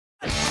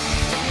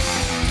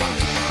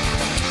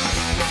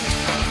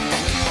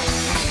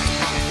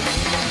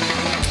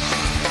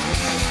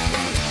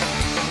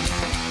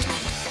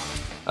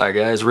Hi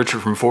guys,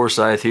 Richard from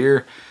Forsyth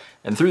here,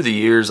 and through the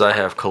years I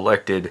have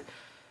collected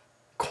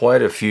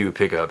quite a few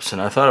pickups, and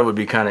I thought it would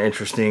be kind of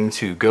interesting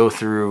to go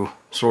through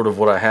sort of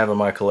what I have in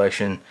my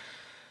collection,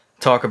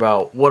 talk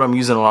about what I'm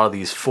using a lot of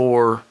these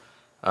for,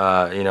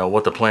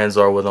 what the plans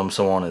are with them,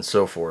 so on and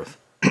so forth.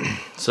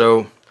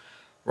 So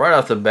right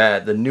off the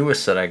bat, the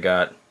newest that I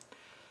got,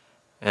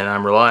 and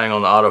I'm relying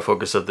on the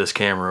autofocus of this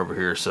camera over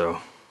here, so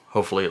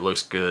hopefully it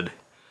looks good,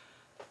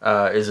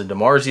 is a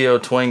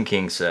DiMarzio Twang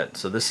King set.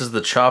 So this is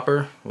the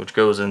chopper, which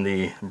goes in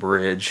the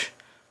bridge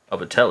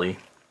of a Tele,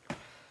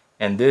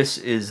 and this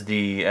is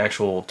the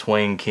actual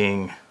Twang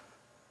King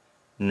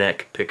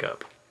neck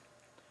pickup.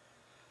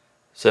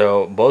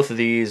 So both of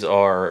these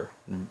are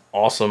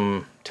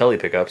awesome Tele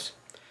pickups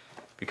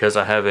because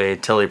I have a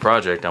Tele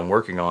project I'm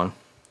working on.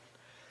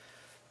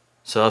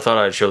 So I thought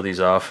I'd show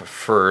these off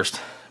first.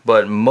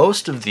 But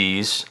most of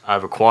these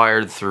I've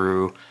acquired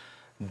through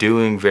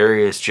doing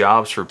various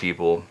jobs for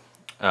people.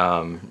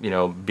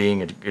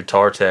 Being a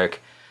guitar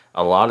tech,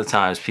 a lot of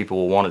times people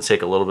will want to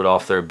take a little bit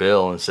off their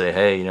bill and say,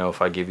 hey,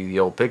 if I give you the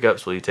old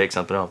pickups, will you take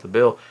something off the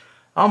bill?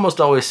 I almost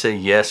always say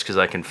yes, because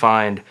I can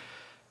find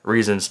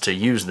reasons to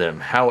use them.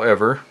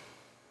 However,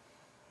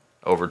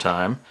 over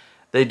time,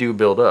 they do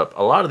build up.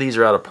 A lot of these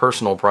are out of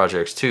personal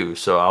projects too,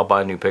 so I'll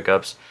buy new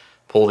pickups,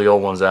 pull the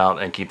old ones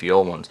out, and keep the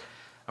old ones.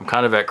 I'm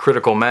kind of at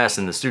critical mass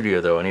in the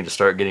studio though. I need to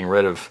start getting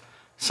rid of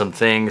some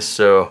things,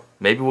 so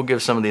maybe we'll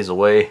give some of these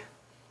away,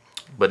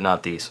 but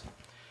not these.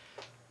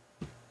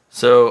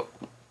 So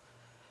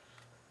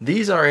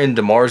these are in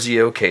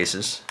DiMarzio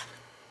cases.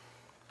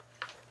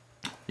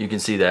 You can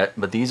see that,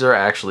 but these are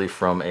actually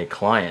from a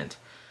client.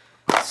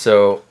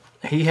 So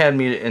he had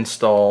me to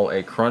install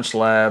a Crunch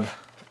Lab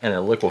and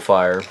a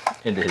liquefier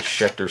into his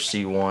Schecter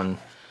C1,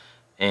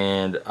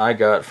 and I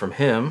got from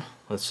him,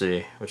 let's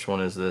see, which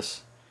one is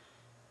this?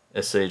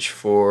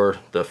 SH4,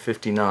 the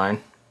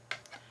 59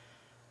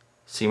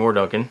 Seymour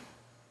Duncan.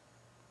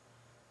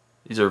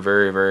 These are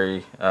very,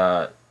 very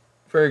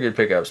good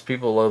pickups.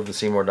 People love the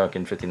Seymour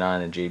Duncan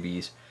 59 and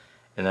JBs,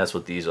 and that's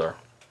what these are.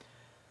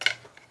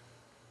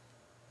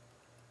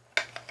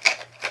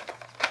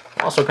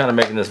 I'm also kind of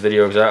making this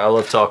video because I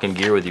love talking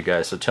gear with you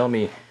guys, so tell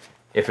me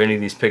if any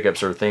of these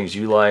pickups are things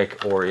you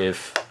like, or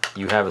if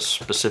you have a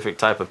specific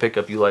type of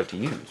pickup you like to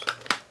use.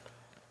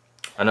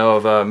 I know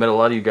I've met a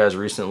lot of you guys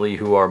recently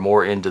who are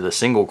more into the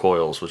single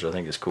coils, which I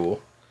think is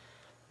cool.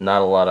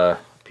 Not a lot of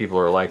people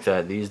are like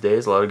that these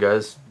days. A lot of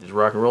guys, these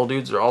rock and roll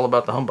dudes, are all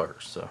about the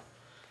humbuckers. So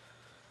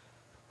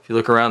if you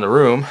look around the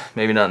room,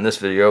 maybe not in this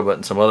video, but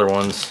in some other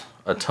ones,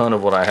 a ton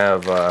of what I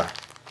have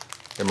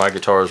in my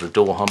guitars are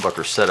dual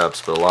humbucker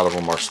setups, but a lot of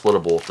them are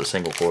splittable with the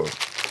single coil.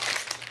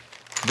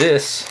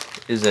 This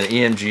is an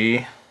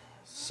EMG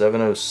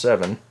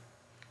 707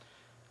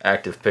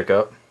 active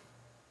pickup.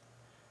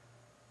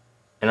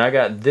 And I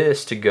got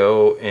this to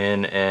go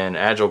in an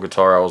Agile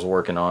guitar I was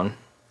working on.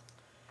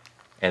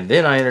 And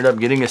then I ended up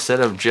getting a set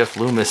of Jeff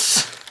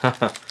Loomis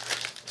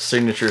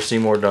signature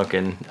Seymour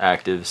Duncan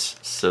actives,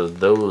 so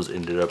those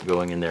ended up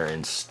going in there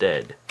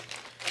instead.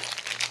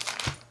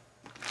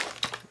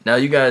 Now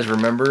you guys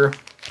remember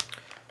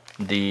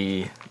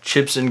the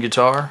Chipson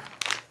guitar?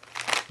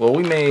 Well,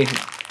 we may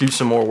do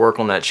some more work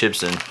on that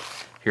Chipson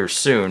here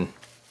soon,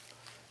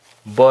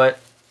 but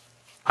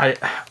I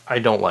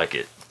don't like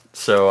it.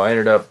 So I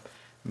ended up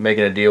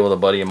making a deal with a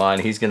buddy of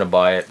mine. He's gonna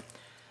buy it.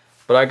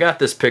 But I got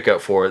this pickup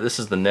for it. This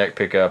is the neck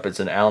pickup. It's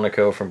an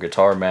Alnico from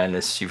Guitar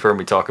Madness. You've heard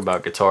me talk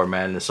about Guitar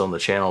Madness on the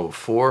channel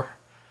before.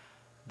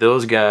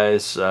 Those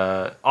guys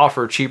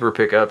offer cheaper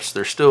pickups.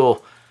 They're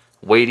still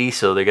weighty,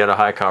 so they got a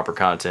high copper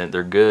content.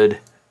 They're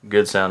good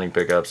sounding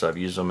pickups. I've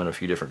used them in a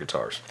few different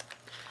guitars.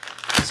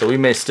 So we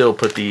may still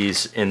put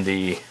these in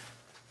the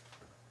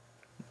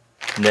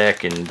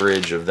neck and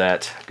bridge of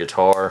that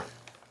guitar,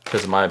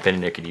 because in my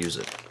opinion it could use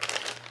it.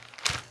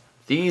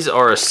 These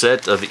are a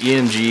set of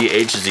EMG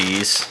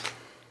HZs.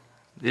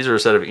 These are a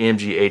set of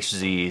EMG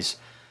HZs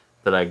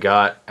that I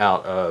got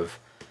out of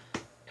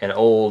an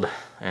old,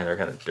 and they're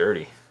kind of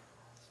dirty,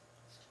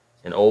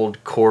 an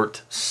old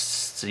Cort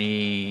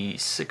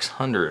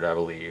C600, I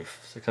believe,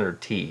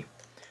 600T.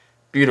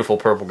 Beautiful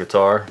purple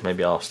guitar.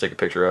 Maybe I'll stick a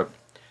picture up.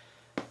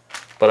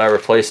 But I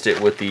replaced it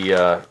with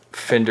the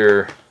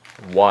Fender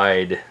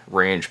wide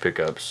range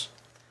pickups,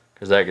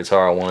 because that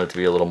guitar I wanted it to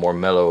be a little more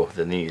mellow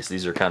than these.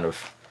 These are kind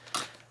of,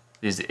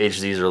 these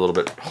HZs are a little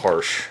bit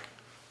harsh.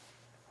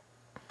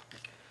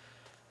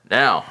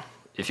 Now,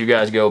 if you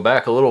guys go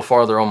back a little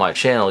farther on my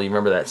channel, you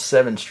remember that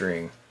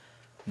 7-string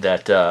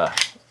that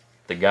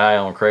the guy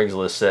on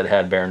Craigslist said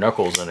had bare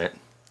knuckles in it.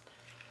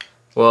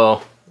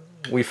 Well,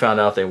 we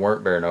found out they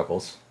weren't bare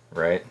knuckles,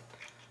 right?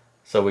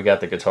 So we got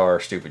the guitar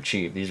stupid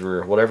cheap. These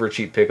were whatever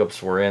cheap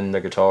pickups were in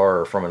the guitar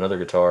or from another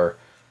guitar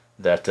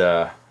that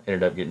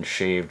ended up getting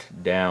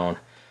shaved down.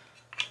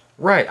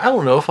 Right, I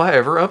don't know if I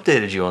ever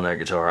updated you on that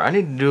guitar. I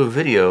need to do a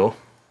video,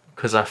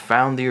 because I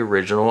found the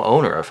original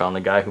owner. I found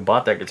the guy who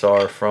bought that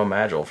guitar from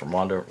Agile, from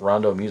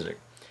Rondo Music.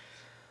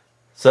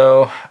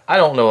 So I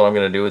don't know what I'm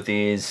gonna do with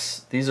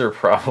these. These are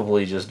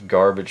probably just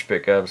garbage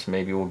pickups.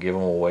 Maybe we'll give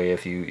them away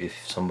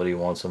if somebody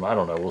wants them. I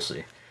don't know. We'll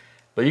see.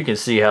 But you can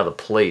see how the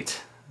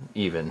plate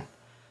even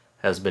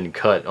has been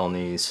cut on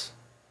these.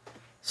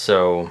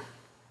 So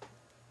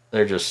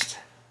they're just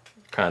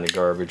kind of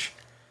garbage.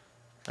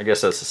 I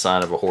guess that's a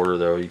sign of a hoarder,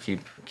 though. You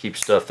keep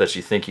stuff that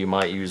you think you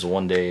might use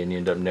one day and you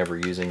end up never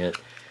using it.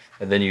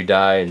 And then you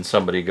die and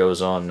somebody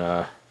goes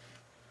on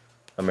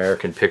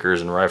American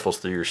Pickers and rifles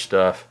through your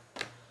stuff.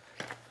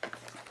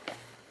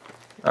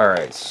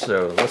 Alright,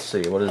 so let's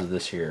see. What is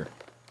this here?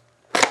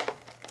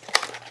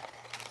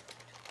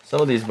 Some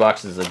of these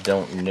boxes I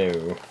don't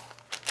know.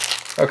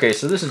 Okay,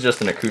 so this is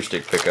just an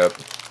acoustic pickup.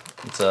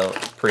 It's a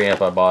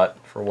preamp I bought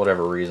for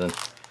whatever reason.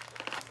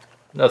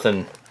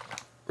 Nothing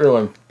real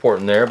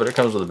important there, but it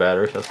comes with a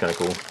battery. That's kind of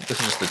cool. This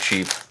is just a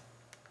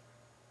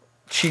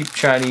cheap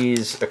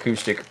Chinese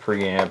acoustic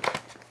preamp.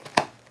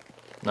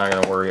 Not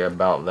going to worry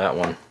about that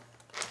one.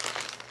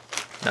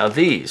 Now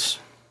these,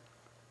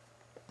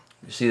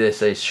 you see they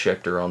say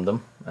Schecter on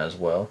them as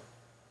well.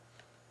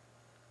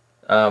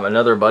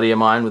 Another buddy of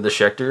mine with the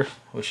Schecter,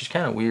 which is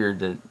kind of weird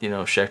that, you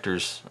know,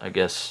 Schecters, I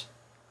guess,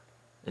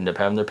 end up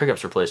having their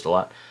pickups replaced a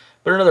lot.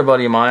 But another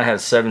buddy of mine had a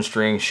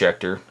 7-string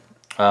Schecter.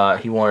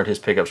 He wanted his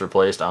pickups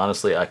replaced.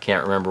 Honestly, I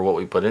can't remember what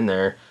we put in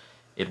there.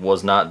 It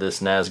was not this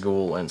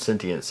Nazgul and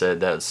Sentient set.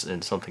 That's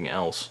in something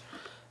else.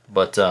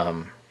 But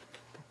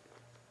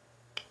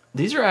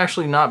these are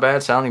actually not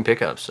bad sounding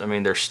pickups. I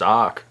mean, they're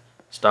stock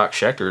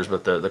Schecters,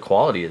 but the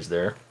quality is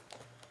there.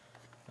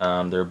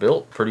 They're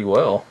built pretty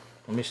well.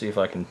 Let me see if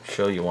I can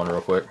show you one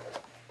real quick.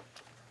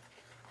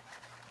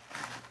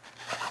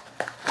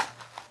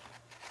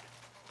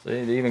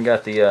 See, they even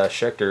got the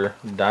Schecter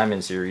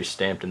Diamond Series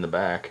stamped in the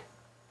back.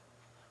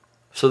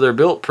 So they're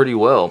built pretty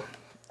well.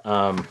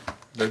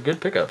 They're good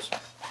pickups.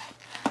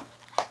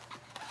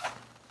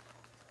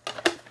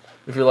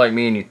 If you're like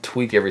me and you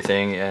tweak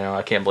everything, you know,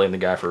 I can't blame the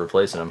guy for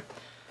replacing them.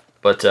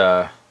 But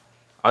are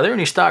there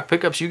any stock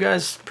pickups you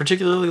guys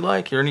particularly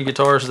like? Are there any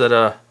guitars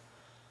that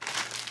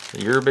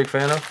you're a big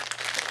fan of?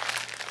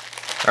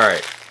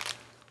 Alright,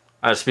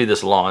 I gotta speed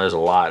this along. There's a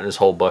lot. This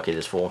whole bucket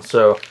is full.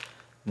 So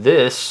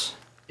this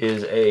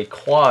is a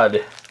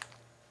quad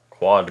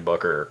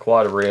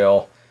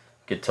rail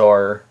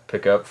guitar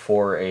pickup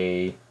for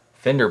a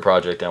Fender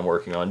project I'm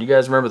working on. Do you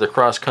guys remember the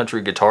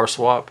cross-country guitar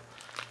swap?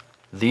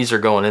 These are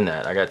going in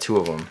that. I got 2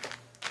 of them.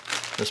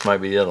 This might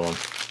be the other one.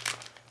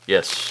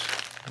 Yes,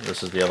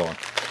 this is the other one.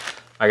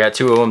 I got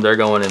 2 of them. They're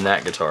going in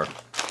that guitar.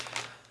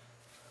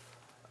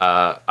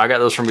 I got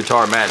those from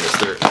Guitar Madness.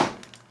 They're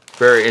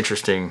very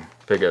interesting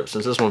pickups.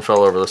 Since this one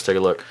fell over, let's take a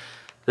look.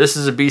 This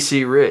is a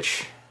BC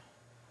Rich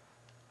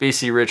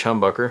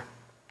humbucker.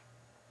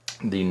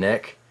 The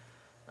neck,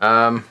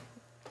 a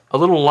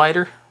little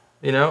lighter,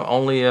 you know.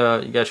 Only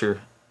you got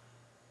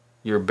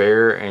your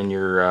Bear and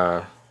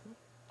your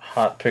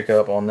hot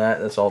pickup on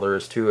that. That's all there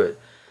is to it.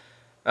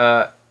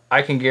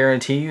 I can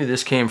guarantee you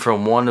this came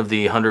from one of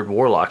the 100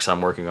 Warlocks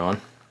I'm working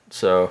on.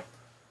 So,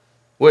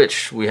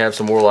 which we have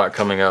some Warlock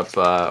coming up,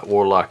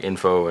 Warlock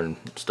info and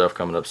stuff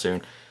coming up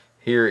soon.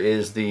 Here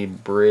is the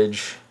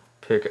bridge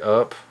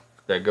pickup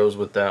that goes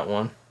with that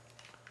one.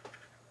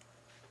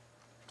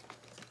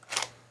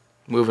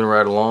 Moving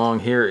right along,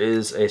 here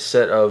is a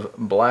set of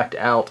blacked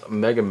out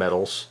Mega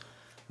Metals.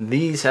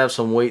 These have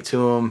some weight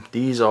to them.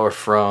 These are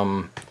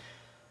from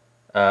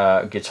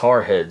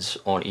Guitar Heads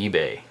on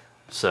eBay.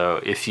 So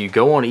if you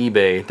go on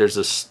eBay, there's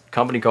this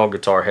company called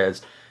Guitar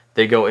Heads.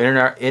 They go in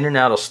and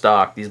out of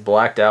stock. These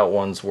blacked out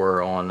ones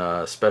were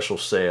on special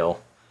sale,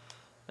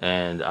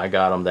 and I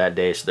got them that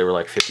day, so they were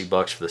like 50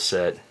 bucks for the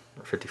set,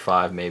 or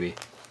 55 maybe.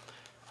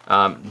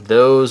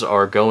 Those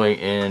are going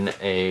in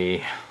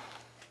a...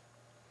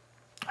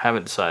 I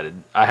haven't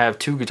decided. I have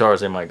 2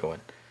 guitars they might go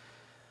in.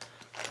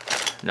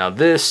 Now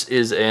this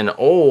is an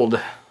old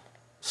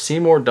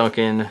Seymour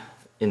Duncan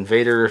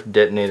Invader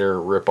Detonator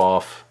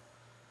ripoff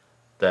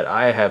that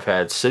I have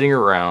had sitting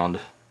around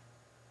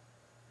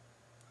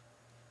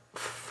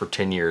for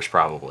 10 years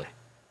probably.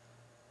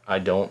 I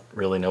don't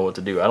really know what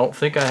to do. I don't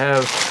think I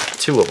have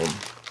 2 of them.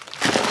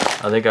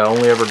 I think I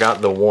only ever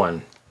got the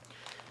one.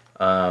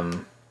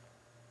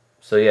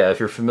 So yeah, if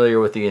you're familiar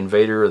with the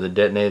Invader or the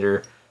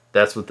Detonator,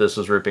 that's what this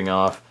was ripping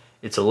off.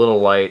 It's a little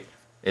light.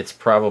 It's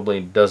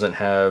probably doesn't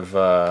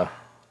have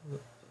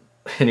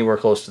anywhere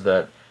close to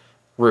that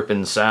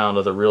ripping sound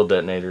of the real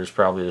Detonators.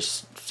 Probably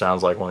just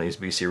sounds like one of these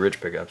BC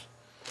Rich pickups.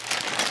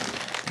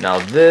 Now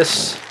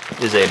this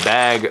is a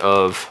bag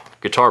of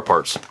guitar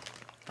parts,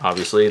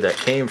 obviously, that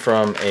came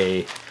from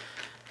a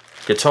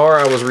guitar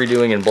I was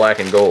redoing in black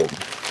and gold.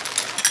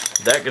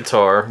 That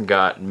guitar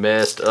got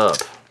messed up,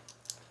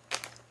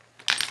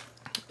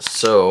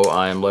 so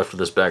I am left with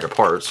this bag of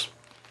parts.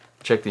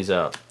 Check these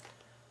out.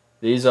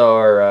 These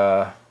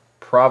are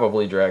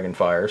probably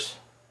Dragonfires.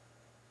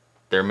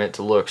 They're meant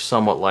to look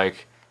somewhat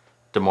like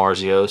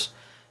DiMarzios,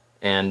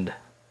 and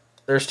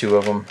there's 2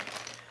 of them,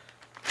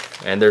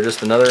 and they're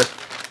just another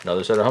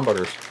set of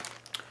humbuckers.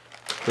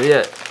 But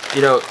yeah,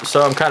 you know,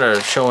 so I'm kind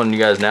of showing you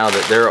guys now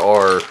that there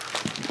are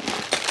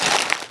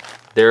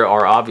there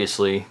are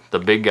obviously the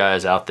big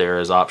guys out there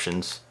as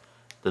options,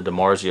 the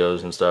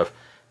DiMarzios and stuff,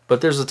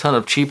 but there's a ton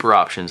of cheaper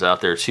options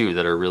out there too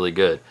that are really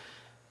good.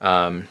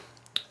 And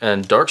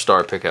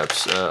Darkstar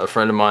pickups, a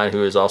friend of mine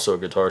who is also a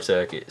guitar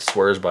tech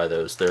swears by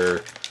those.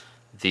 They're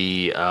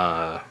the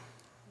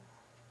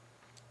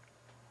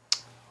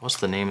what's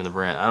the name of the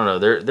brand? I don't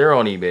know. They're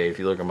on eBay if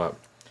you look them up.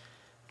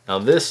 Now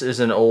this is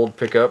an old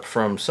pickup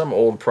from some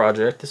old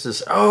project. This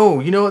is, oh,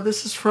 you know what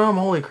this is from?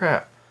 Holy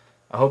crap.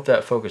 I hope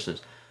that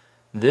focuses.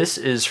 This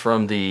is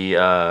from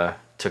the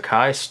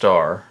Takai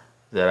Star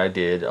that I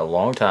did a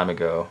long time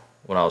ago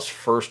when I was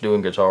first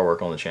doing guitar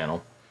work on the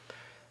channel.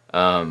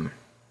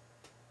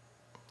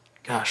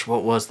 Gosh,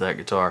 what was that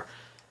guitar?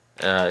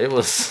 That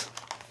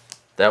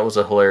was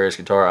a hilarious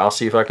guitar. I'll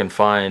see if I can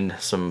find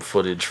some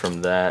footage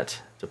from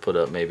that to put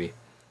up maybe,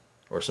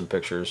 or some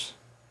pictures.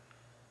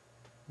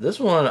 This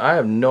one, I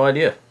have no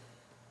idea.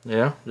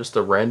 Yeah, just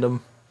a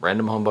random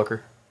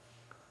humbucker.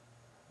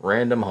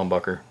 Random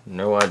humbucker,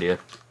 no idea.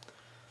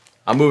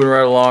 I'm moving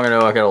right along. I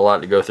know I got a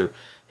lot to go through.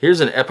 Here's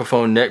an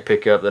Epiphone neck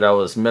pickup that I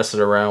was messing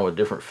around with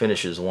different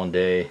finishes one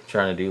day,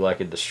 trying to do like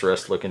a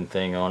distressed looking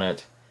thing on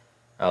it.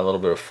 A little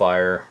bit of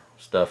fire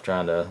stuff,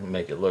 trying to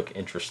make it look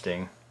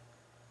interesting.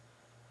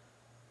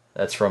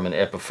 That's from an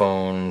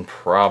Epiphone,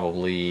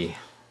 probably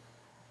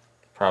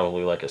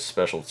like a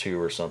Special 2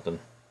 or something.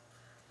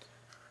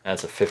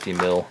 That's a 50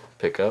 mil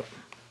pickup.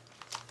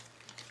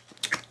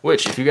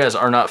 Which, if you guys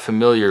are not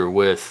familiar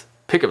with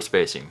pickup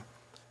spacing,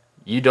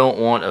 you don't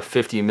want a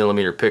 50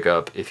 millimeter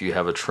pickup if you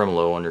have a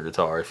tremolo on your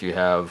guitar. If you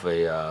have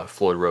a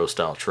Floyd Rose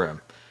style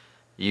trim,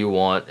 you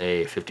want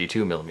a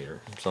 52 millimeter,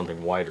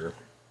 something wider.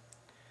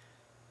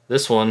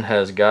 This one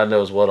has God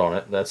knows what on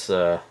it. That's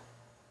a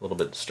little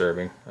bit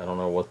disturbing. I don't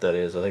know what that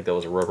is. I think that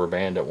was a rubber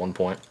band at one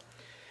point.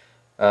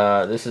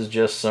 This is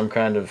just some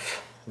kind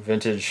of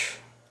vintage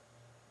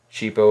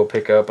cheapo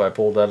pickup I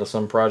pulled out of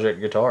some project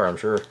guitar, I'm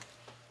sure.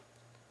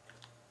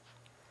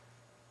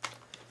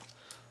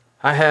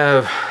 I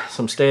have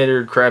some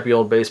standard crappy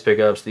old bass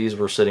pickups. These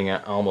were sitting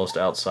almost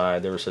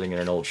outside. They were sitting in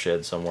an old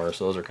shed somewhere,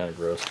 so those are kind of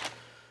gross.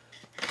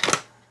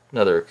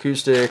 Another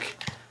acoustic.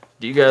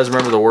 Do you guys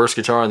remember the worst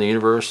guitar in the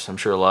universe? I'm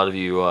sure a lot of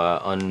you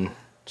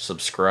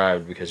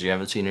unsubscribed because you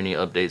haven't seen any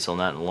updates on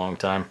that in a long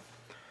time.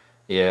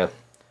 Yeah,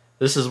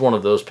 this is one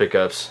of those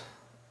pickups.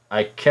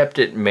 I kept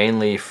it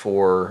mainly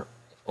for,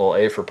 well,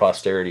 A, for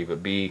posterity,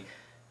 but B,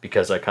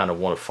 because I kind of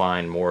want to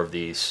find more of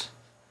these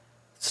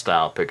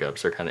style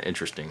pickups. They're kind of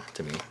interesting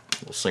to me.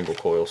 Little single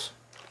coils.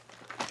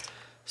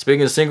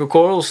 Speaking of single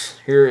coils,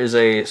 here is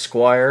a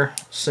Squier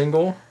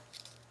single.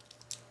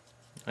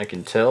 I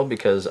can tell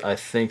because I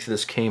think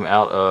this came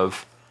out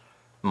of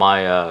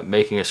my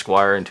making a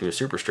Squier into a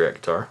Super Strat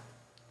guitar.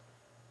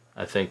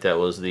 I think that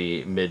was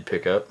the mid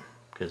pickup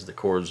because the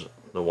cords,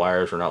 the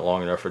wires are not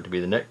long enough for it to be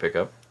the neck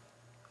pickup.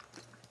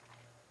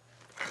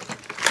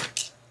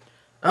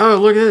 Oh,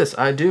 look at this.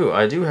 I do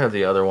have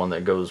the other one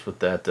that goes with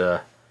that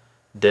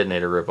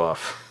detonator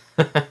ripoff.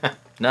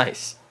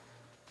 Nice.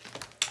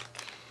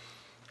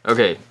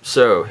 Okay,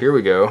 so here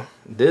we go.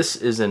 This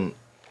is an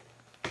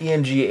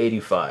EMG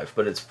 85,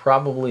 but it's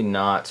probably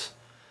not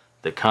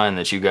the kind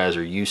that you guys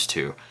are used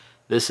to.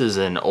 This is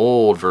an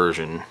old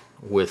version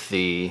with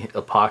the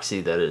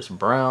epoxy that is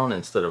brown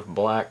instead of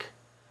black.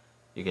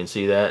 You can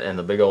see that, and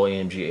the big old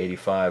EMG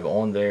 85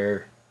 on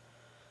there.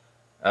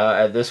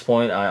 At this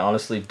point, I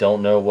honestly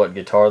don't know what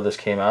guitar this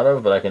came out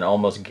of, but I can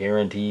almost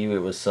guarantee you it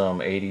was some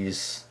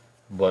 80s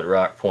butt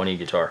rock pointy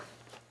guitar.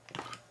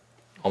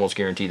 Almost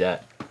guarantee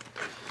that.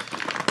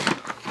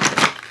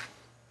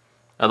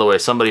 By the way,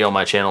 somebody on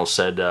my channel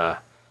said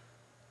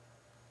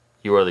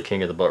you are the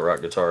king of the butt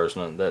rock guitars,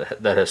 and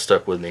that has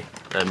stuck with me.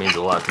 That means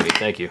a lot to me.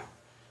 Thank you.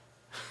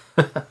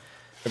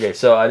 Okay,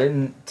 so I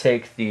didn't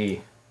take the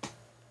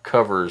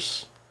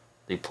covers,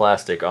 the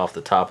plastic off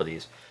the top of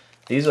these.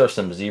 These are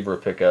some Zebra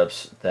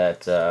pickups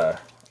that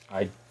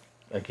I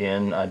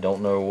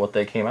don't know what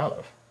they came out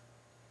of.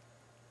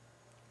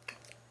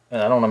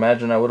 And I don't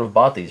imagine I would have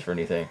bought these for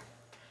anything.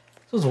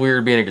 This was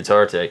weird being a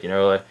guitar tech, you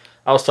know. Like,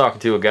 I was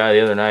talking to a guy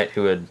the other night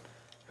who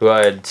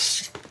I had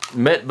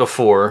met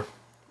before,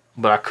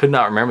 but I could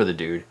not remember the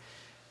dude.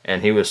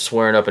 And he was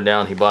swearing up and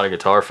down he bought a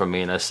guitar from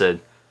me, and I said,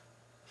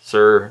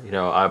 "Sir, you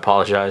know, I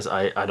apologize.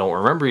 I don't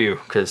remember you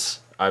because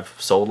I've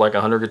sold like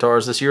 100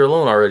 guitars this year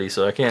alone already,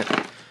 so I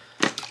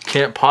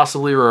can't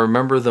possibly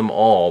remember them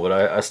all." But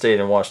I stayed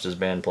and watched his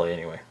band play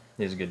anyway.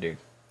 He's a good dude.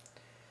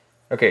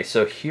 Okay,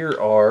 so here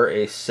are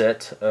a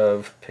set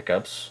of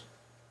pickups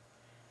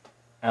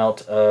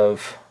out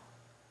of,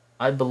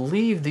 I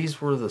believe these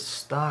were the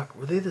stock.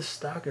 Were they the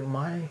stock in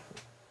one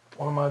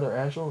of my other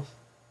Agils?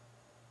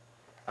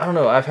 I don't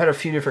know. I've had a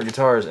few different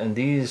guitars, and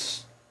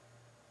these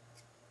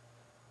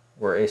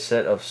were a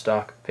set of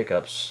stock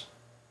pickups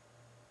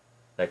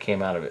that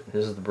came out of it.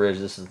 This is the bridge.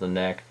 This is the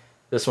neck.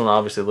 This one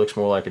obviously looks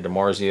more like a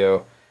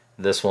DiMarzio.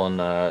 This one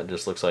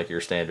just looks like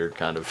your standard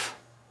kind of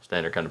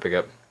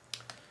pickup.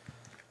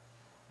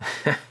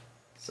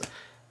 So,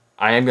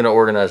 I am going to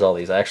organize all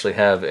these. I actually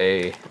have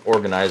a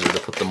organizer to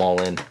put them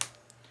all in.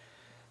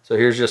 So So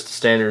here's just a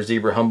standard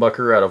zebra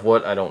humbucker out of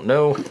what I don't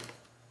know.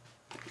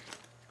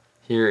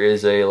 Here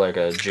is like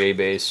a J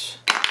bass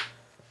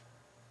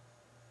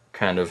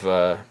kind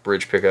of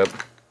bridge pickup.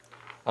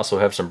 Also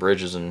have some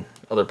bridges and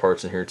other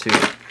parts in here too.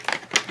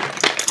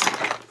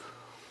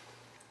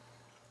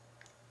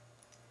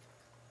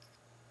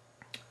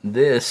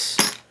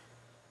 This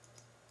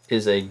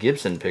is a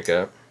Gibson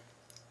pickup.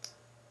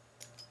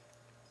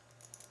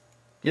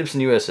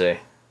 Gibson USA.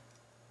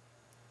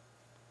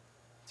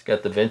 It's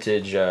got the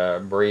vintage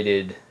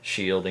braided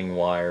shielding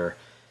wire.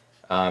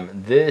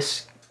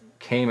 This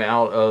came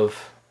out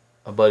of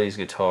a buddy's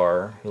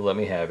guitar who let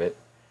me have it,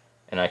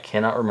 and I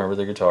cannot remember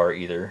the guitar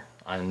either.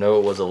 I know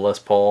it was a Les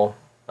Paul.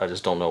 I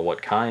just don't know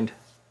what kind.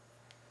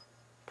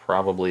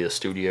 Probably a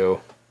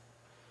studio.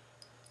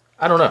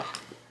 I don't know.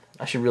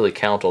 I should really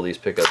count all these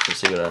pickups and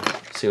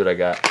see what I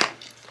got.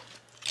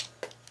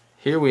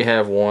 Here we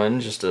have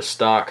one, just a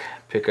stock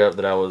pickup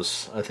that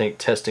I think,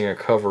 testing a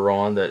cover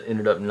on that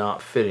ended up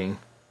not fitting.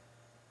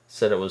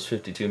 Said it was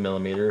 52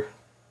 millimeter.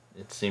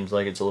 It seems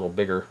like it's a little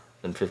bigger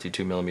than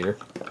 52 millimeter.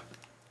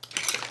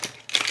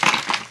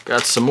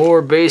 Got some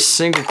more bass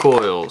single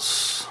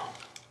coils.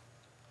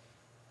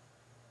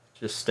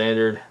 Just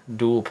standard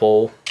dual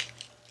pole.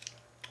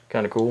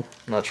 Kind of cool.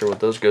 Not sure what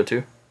those go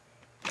to.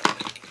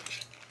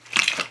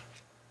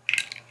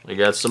 We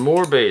got some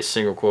more bass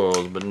single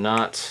coils, but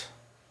not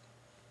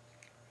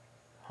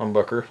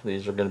humbucker.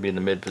 These are going to be in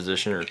the mid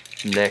position or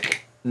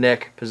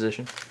neck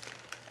position.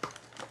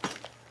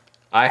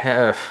 I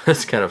have,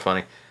 it's kind of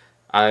funny.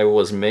 I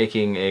was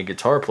making a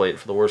guitar plate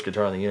for the worst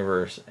guitar in the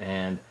universe,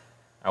 and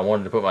I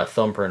wanted to put my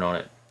thumbprint on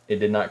it. It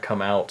did not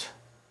come out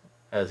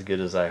as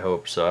good as I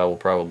hoped, so I will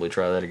probably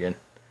try that again.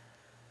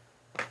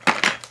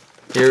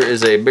 Here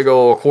is a big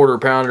old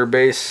quarter-pounder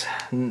bass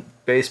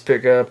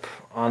pickup.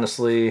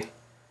 Honestly,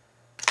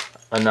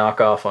 a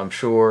knockoff, I'm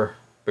sure.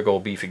 Big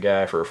old beefy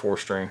guy for a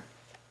 4-string.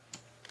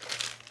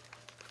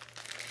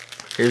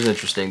 Here's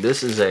interesting.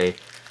 This is a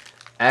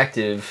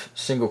active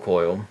single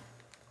coil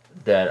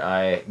that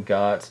I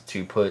got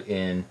to put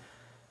in.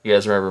 You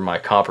guys remember my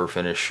copper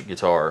finish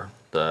guitar,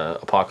 the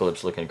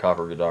Apocalypse looking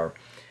copper guitar.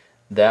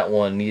 That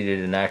one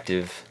needed an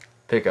active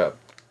pickup,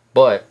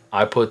 but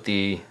I put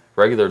the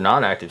regular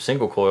non-active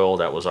single coil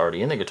that was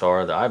already in the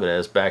guitar, the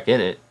Ibanez, back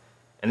in it,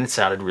 and it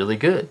sounded really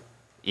good,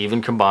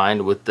 even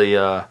combined with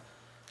the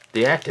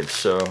active.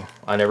 So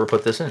I never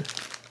put this in.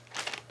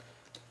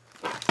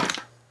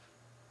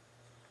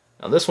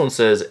 Now this one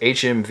says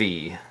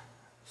HMV,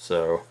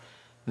 so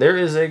there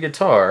is a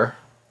guitar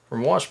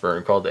from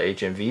Washburn called the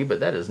HMV, but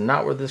that is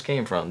not where this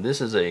came from.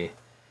 This is a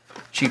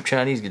cheap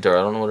Chinese guitar.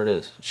 I don't know what it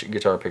is.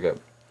 Guitar pickup.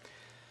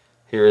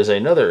 Here is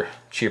another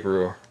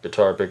cheaper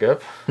guitar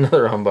pickup,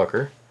 another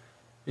humbucker.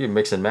 You can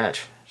mix and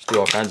match. Just do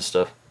all kinds of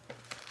stuff.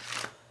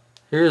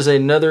 Here's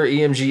another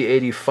EMG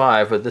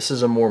 85, but this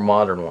is a more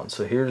modern one.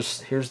 So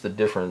here's the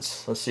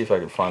difference. Let's see if I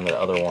can find that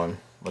other one,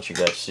 let you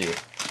guys see.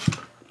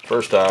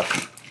 First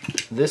off,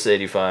 this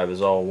 85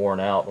 is all worn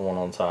out, the one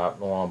on top,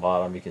 the one on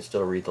bottom. You can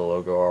still read the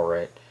logo all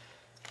right.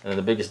 And then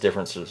the biggest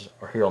differences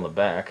are here on the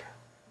back.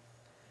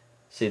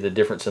 See the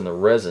difference in the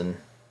resin.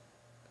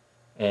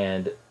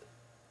 And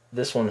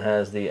this one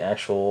has the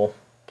actual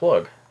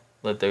plug,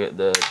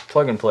 the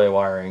plug and play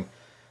wiring.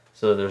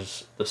 So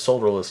there's the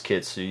solderless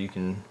kit, so you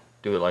can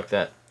do it like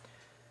that.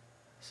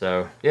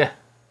 So yeah,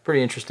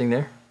 pretty interesting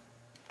there.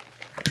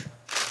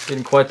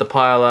 Getting quite the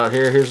pile out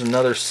here. Here's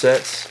another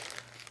set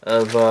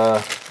of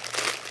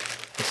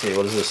let's see,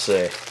 what does this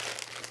say?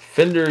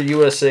 Fender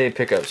USA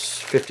pickups,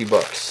 50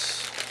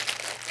 bucks.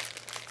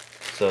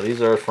 So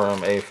these are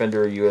from a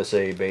Fender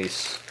USA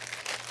base,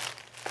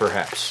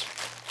 perhaps.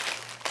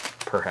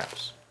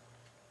 Perhaps.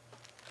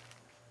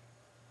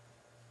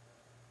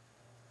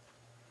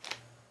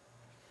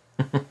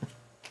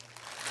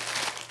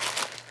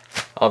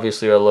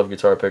 Obviously I love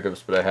guitar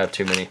pickups, but I have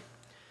too many.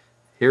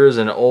 Here is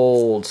an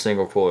old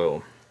single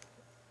coil.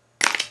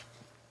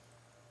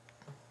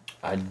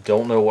 I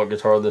don't know what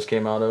guitar this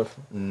came out of.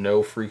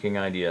 No freaking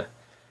idea.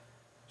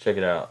 Check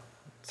it out.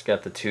 It's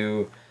got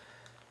the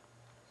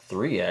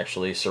three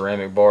actually,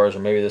 ceramic bars, or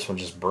maybe this one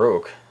just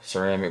broke.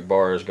 Ceramic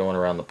bars going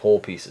around the pole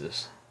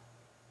pieces.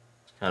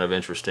 It's kind of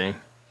interesting.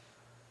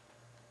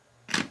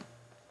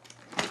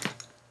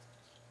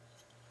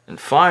 And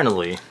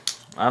finally,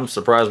 I'm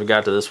surprised we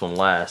got to this one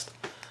last,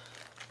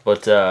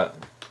 but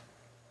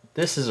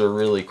this is a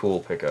really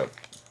cool pickup.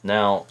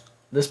 Now,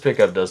 this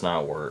pickup does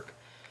not work.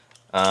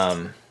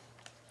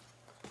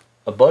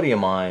 A buddy of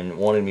mine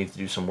wanted me to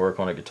do some work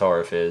on a guitar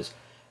of his,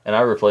 and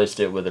I replaced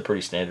it with a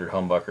pretty standard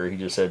humbucker. He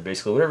just said,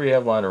 basically, whatever you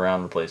have lying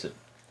around, replace it.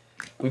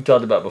 We've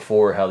talked about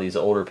before how these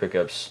older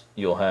pickups,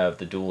 you'll have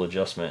the dual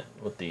adjustment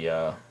with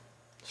the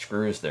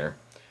screws there.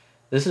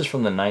 This is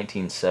from the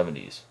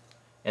 1970s,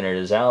 and it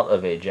is out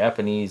of a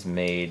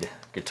Japanese-made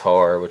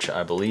guitar, which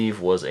I believe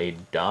was a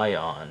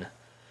Dion.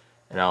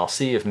 And I'll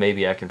see if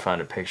maybe I can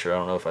find a picture. I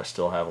don't know if I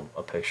still have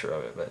a picture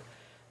of it, but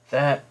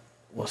that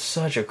was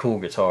such a cool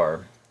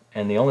guitar.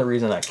 And the only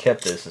reason I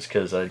kept this is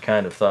because I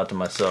kind of thought to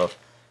myself,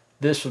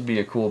 this would be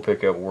a cool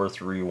pickup worth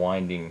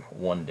rewinding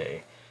one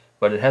day.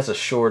 but it has a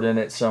short in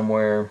it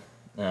somewhere.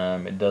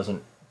 It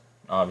doesn't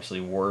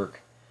obviously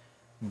work,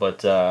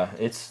 but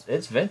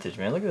it's vintage,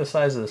 man. Look at the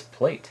size of this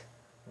plate.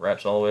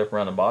 Wraps all the way up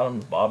around the bottom.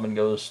 The bobbin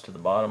goes to the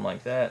bottom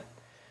like that.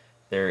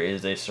 There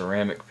is a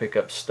ceramic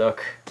pickup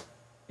stuck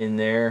in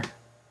there.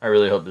 I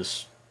really hope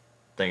this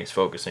thing is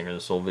focusing, or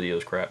this whole video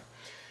is crap.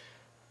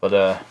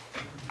 But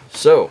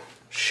so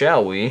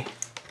shall we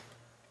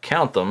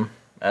count them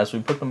as we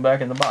put them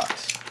back in the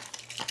box?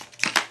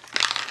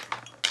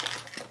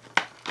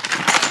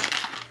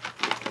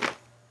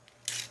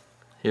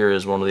 Here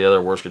is one of the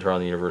other worst guitar in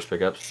the universe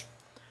pickups.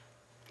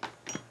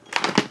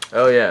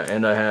 Oh yeah,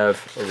 and I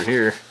have over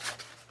here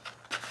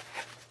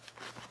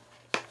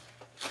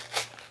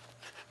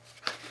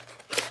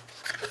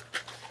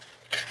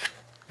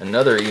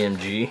another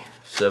EMG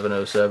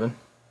 707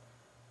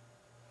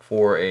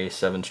 for a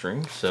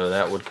 7-string, so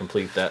that would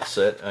complete that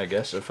set, I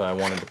guess, if I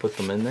wanted to put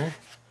them in there.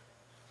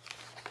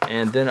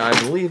 And then I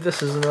believe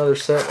this is another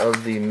set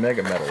of the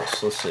Mega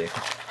Metals. Let's see.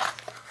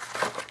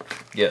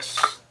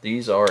 Yes,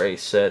 these are a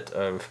set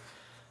of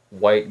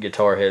white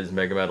Guitar Heads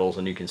Mega Metals,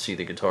 and you can see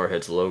the Guitar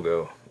Heads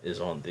logo is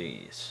on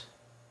these.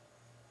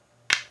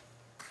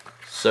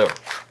 So,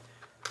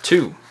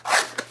 2,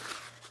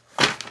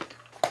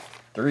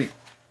 3,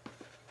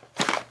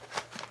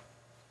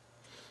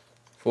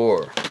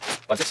 4,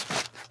 5, 6,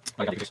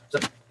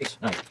 7, 8,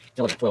 9, 10,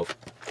 11, 12,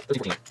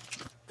 13, 14,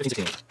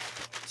 15, 16,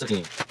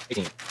 17,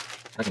 18,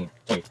 19,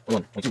 20,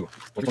 21, 22,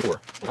 23,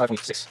 24, 25,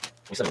 26,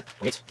 27,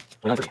 28,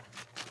 29, 30,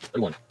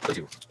 31,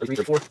 32, 33,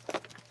 34,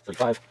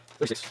 35,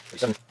 36,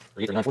 37,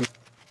 38, 39, 40,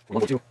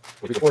 41, 42,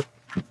 43, 44,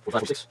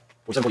 45, 46,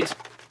 47, 48,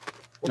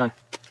 49,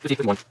 50,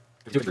 51,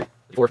 52, 53,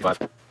 54,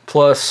 55.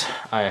 Plus,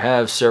 I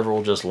have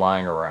several just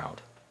lying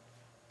around.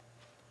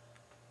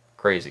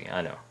 Crazy,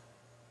 I know.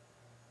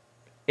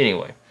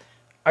 Anyway,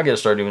 I gotta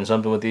start doing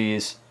something with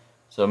these,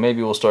 so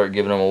maybe we'll start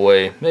giving them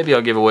away. Maybe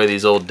I'll give away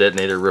these old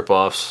Detonator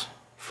ripoffs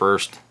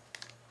first.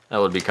 That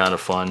would be kind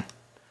of fun.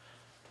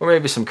 Or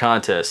maybe some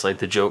contests, like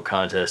the joke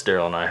contest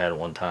Daryl and I had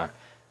one time.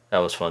 That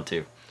was fun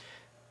too.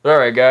 But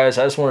alright guys,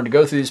 I just wanted to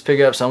go through these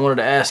pickups. I wanted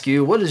to ask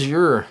you, what is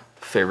your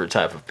favorite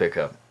type of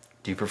pickup?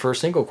 Do you prefer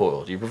single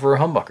coil? Do you prefer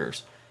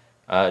humbuckers?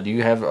 Do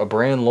you have a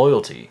brand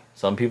loyalty?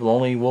 Some people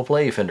only will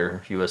play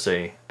Fender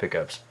USA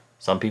pickups.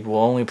 Some people will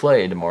only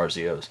play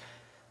DiMarzios.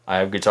 I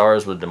have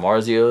guitars with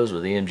DiMarzios,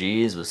 with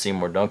EMGs, with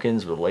Seymour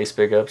Duncans, with lace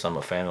pickups. I'm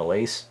a fan of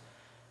lace.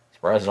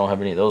 Surprised I don't have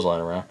any of those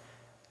lying around.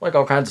 Like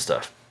all kinds of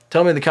stuff.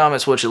 Tell me in the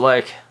comments what you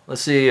like.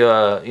 Let's see, you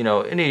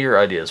know, any of your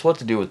ideas. What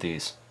to do with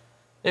these.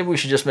 Maybe we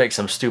should just make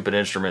some stupid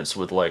instruments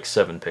with like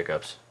 7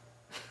 pickups.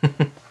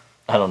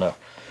 I don't know.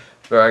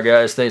 Alright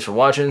guys, thanks for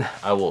watching.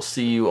 I will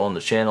see you on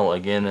the channel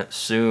again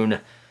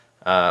soon.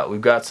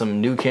 We've got some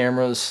new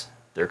cameras.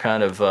 They're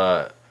kind of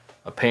a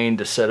pain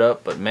to set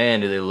up, but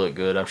man, do they look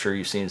good. I'm sure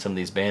you've seen some of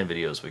these band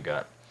videos we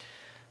got.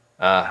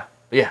 But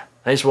yeah,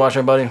 thanks for watching,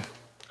 everybody.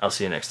 I'll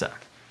see you next time.